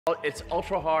It's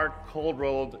ultra hard, cold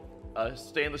rolled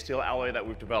stainless steel alloy that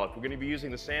we've developed. We're going to be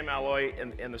using the same alloy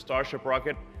in the Starship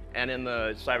rocket and in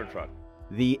the Cybertruck.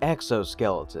 The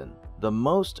exoskeleton, the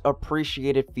most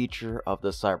appreciated feature of the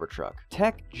Cybertruck.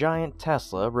 Tech giant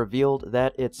Tesla revealed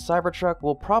that its Cybertruck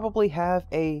will probably have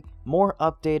a more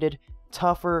updated,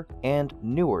 tougher, and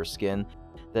newer skin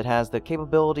that has the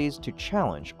capabilities to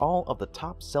challenge all of the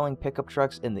top-selling pickup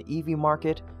trucks in the EV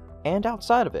market and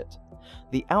outside of it.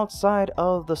 The outside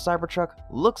of the Cybertruck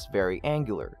looks very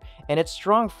angular, and its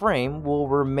strong frame will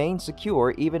remain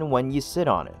secure even when you sit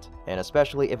on it, and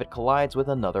especially if it collides with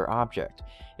another object.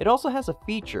 It also has a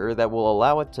feature that will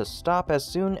allow it to stop as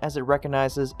soon as it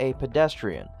recognizes a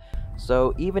pedestrian,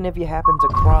 so even if you happen to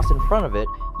cross in front of it,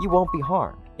 you won't be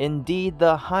harmed. Indeed,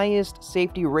 the highest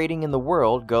safety rating in the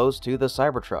world goes to the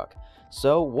Cybertruck.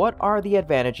 So what are the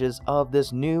advantages of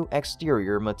this new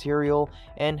exterior material,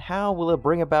 and how will it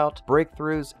bring about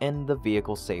breakthroughs in the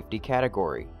vehicle safety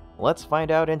category? Let's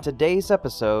find out in today's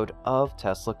episode of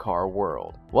Tesla Car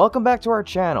World. Welcome back to our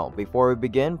channel. Before we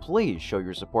begin, please show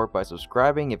your support by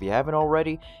subscribing if you haven't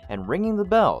already and ringing the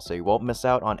bell so you won't miss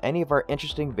out on any of our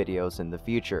interesting videos in the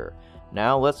future.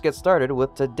 Now let's get started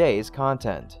with today's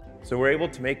content. So we're able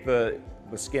to make the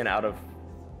skin out of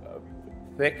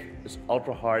thick,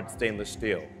 ultra hard stainless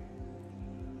steel.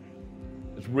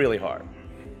 It's really hard.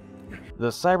 The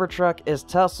Cybertruck is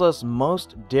Tesla's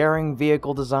most daring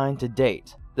vehicle design to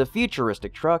date. The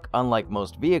futuristic truck, unlike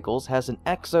most vehicles, has an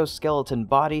exoskeleton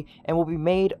body and will be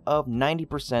made of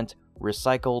 90%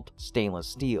 recycled stainless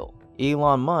steel.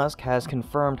 Elon Musk has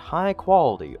confirmed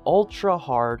high-quality,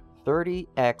 ultra-hard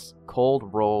 30X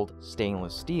cold-rolled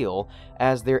stainless steel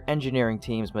as their engineering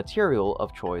team's material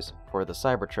of choice for the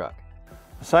Cybertruck.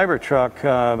 The Cybertruck,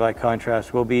 by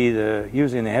contrast, will be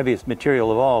using the heaviest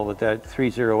material of all with that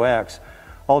 30X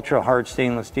ultra-hard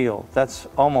stainless steel. That's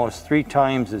almost 3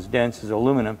 times as dense as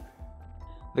aluminum.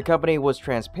 The company was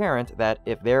transparent that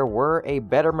if there were a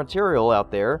better material out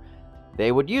there,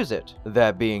 they would use it.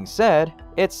 That being said,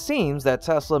 it seems that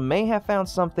Tesla may have found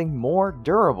something more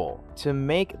durable. To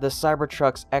make the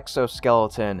Cybertruck's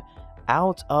exoskeleton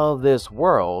out of this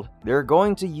world, they're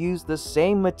going to use the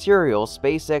same material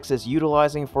SpaceX is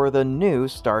utilizing for the new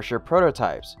Starship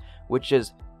prototypes, which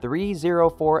is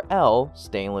 304L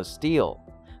stainless steel.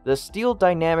 The Steel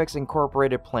Dynamics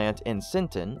Incorporated plant in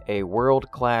Sinton, a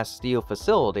world-class steel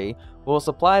facility, will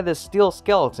supply this steel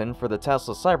skeleton for the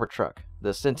Tesla Cybertruck.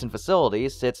 The Sinton facility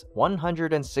sits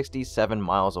 167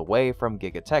 miles away from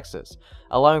Giga, Texas,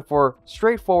 allowing for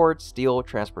straightforward steel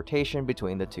transportation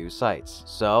between the two sites.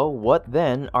 So, what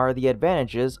then are the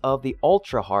advantages of the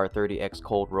ultra-hard 30X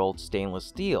cold-rolled stainless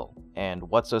steel? And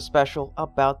what's so special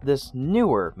about this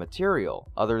newer material,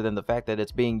 other than the fact that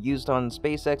it's being used on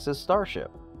SpaceX's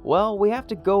Starship? Well, we have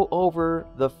to go over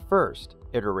the first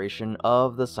iteration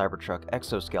of the Cybertruck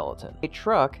exoskeleton. A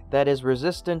truck that is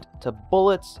resistant to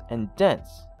bullets and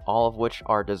dents, all of which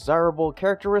are desirable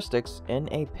characteristics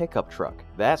in a pickup truck.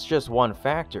 That's just one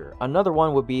factor. Another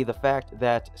one would be the fact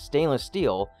that stainless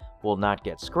steel will not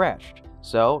get scratched,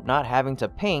 so not having to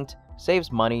paint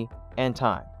saves money and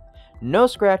time. No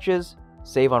scratches,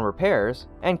 save on repairs,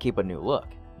 and keep a new look.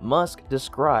 Musk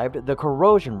described the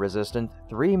corrosion-resistant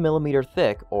 3mm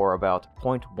thick, or about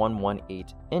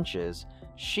 0.118 inches,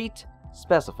 sheet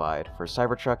specified for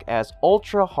Cybertruck as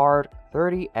ultra-hard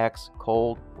 30X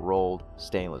cold-rolled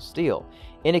stainless steel,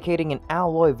 indicating an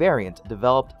alloy variant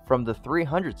developed from the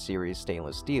 300 series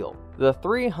stainless steel. The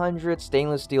 300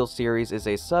 stainless steel series is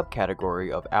a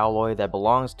subcategory of alloy that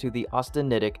belongs to the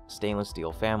austenitic stainless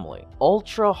steel family.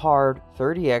 Ultra-hard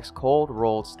 30X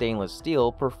cold-rolled stainless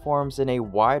steel performs in a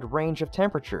wide range of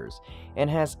temperatures and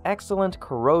has excellent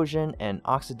corrosion and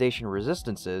oxidation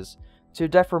resistances to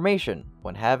deformation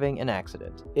when having an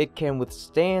accident. It can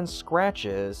withstand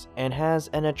scratches and has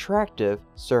an attractive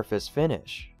surface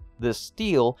finish. The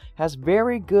steel has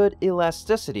very good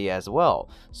elasticity as well,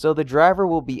 so the driver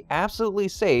will be absolutely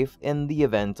safe in the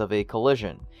event of a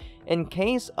collision. In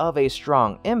case of a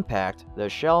strong impact, the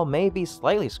shell may be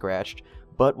slightly scratched,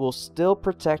 but will still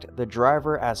protect the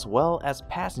driver as well as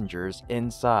passengers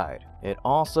inside. It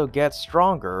also gets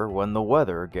stronger when the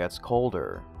weather gets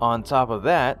colder. On top of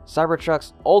that,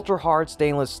 Cybertruck's ultra-hard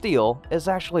stainless steel is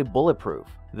actually bulletproof.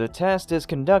 The test is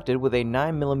conducted with a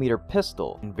 9mm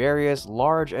pistol in various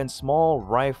large and small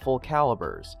rifle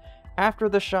calibers. After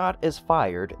the shot is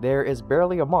fired, there is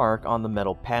barely a mark on the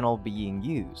metal panel being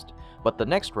used, but the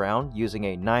next round, using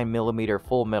a 9mm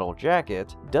full metal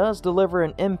jacket, does deliver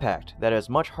an impact that is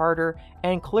much harder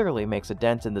and clearly makes a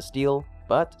dent in the steel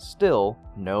but still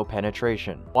no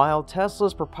penetration. While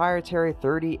Tesla's proprietary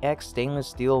 30X stainless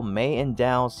steel may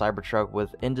endow Cybertruck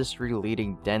with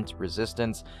industry-leading dent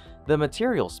resistance, the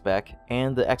material spec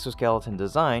and the exoskeleton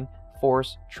design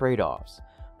force trade-offs.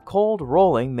 Cold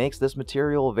rolling makes this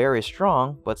material very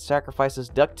strong, but sacrifices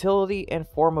ductility and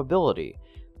formability.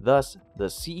 Thus, the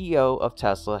CEO of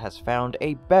Tesla has found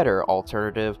a better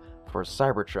alternative for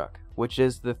Cybertruck, which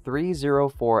is the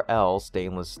 304L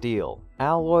stainless steel.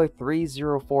 Alloy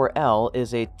 304L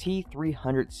is a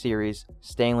T300 series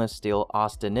stainless steel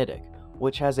austenitic,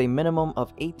 which has a minimum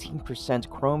of 18%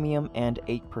 chromium and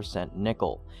 8%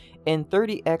 nickel. In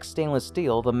 30X stainless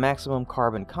steel, the maximum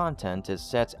carbon content is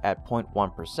set at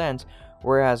 0.1%,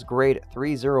 whereas grade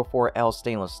 304L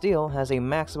stainless steel has a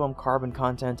maximum carbon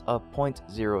content of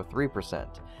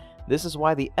 0.03%. This is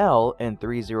why the L in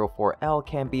 304L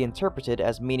can be interpreted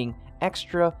as meaning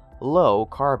extra low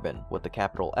carbon with the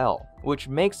capital L, which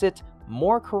makes it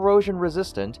more corrosion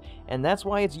resistant, and that's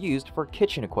why it's used for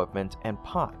kitchen equipment and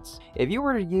pots. If you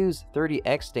were to use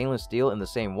 30X stainless steel in the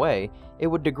same way, it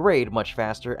would degrade much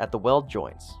faster at the weld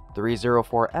joints.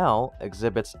 304L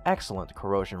exhibits excellent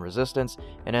corrosion resistance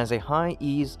and has a high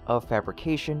ease of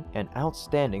fabrication and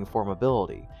outstanding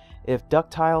formability. If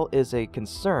ductile is a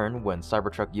concern when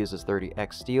Cybertruck uses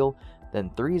 30X steel, then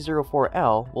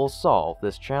 304L will solve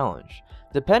this challenge.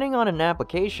 Depending on an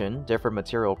application, different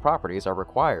material properties are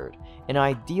required. An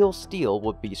ideal steel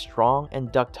would be strong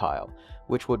and ductile,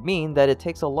 which would mean that it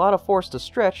takes a lot of force to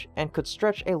stretch and could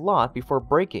stretch a lot before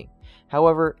breaking.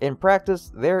 However, in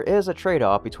practice, there is a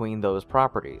trade-off between those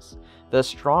properties. The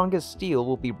strongest steel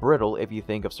will be brittle if you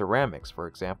think of ceramics, for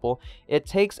example. It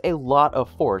takes a lot of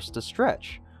force to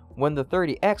stretch. When the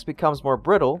 30X becomes more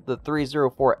brittle, the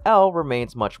 304L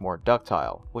remains much more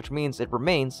ductile, which means it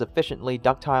remains sufficiently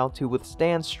ductile to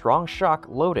withstand strong shock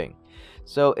loading.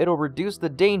 So it'll reduce the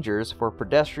dangers for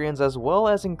pedestrians as well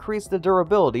as increase the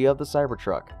durability of the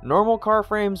Cybertruck. Normal car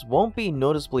frames won't be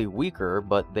noticeably weaker,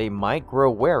 but they might grow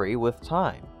wary with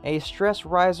time. A stress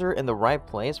riser in the right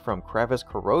place from crevice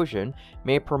corrosion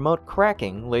may promote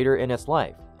cracking later in its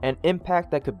life. An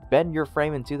impact that could bend your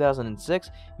frame in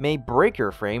 2006 may break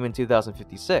your frame in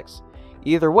 2056.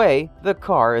 Either way, the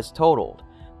car is totaled.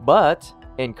 But,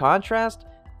 in contrast,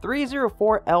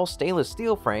 304L stainless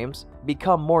steel frames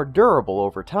become more durable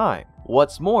over time.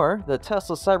 What's more, the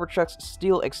Tesla Cybertruck's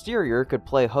steel exterior could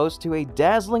play host to a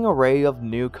dazzling array of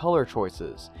new color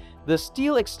choices. The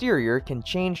steel exterior can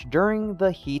change during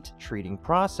the heat treating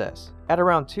process. At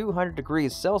around 200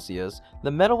 degrees Celsius, the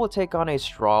metal will take on a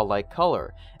straw-like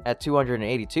color. At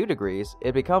 282 degrees,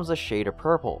 it becomes a shade of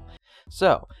purple.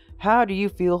 So, how do you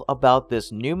feel about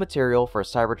this new material for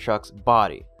Cybertruck's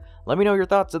body? Let me know your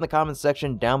thoughts in the comments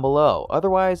section down below.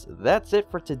 Otherwise, that's it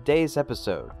for today's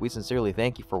episode. We sincerely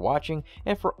thank you for watching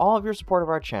and for all of your support of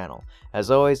our channel. As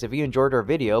always, if you enjoyed our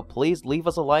video, please leave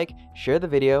us a like, share the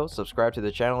video, subscribe to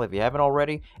the channel if you haven't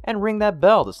already, and ring that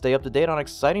bell to stay up to date on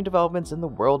exciting developments in the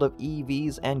world of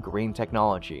EVs and green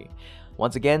technology.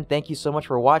 Once again, thank you so much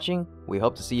for watching. We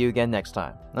hope to see you again next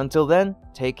time. Until then,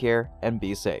 take care and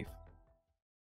be safe.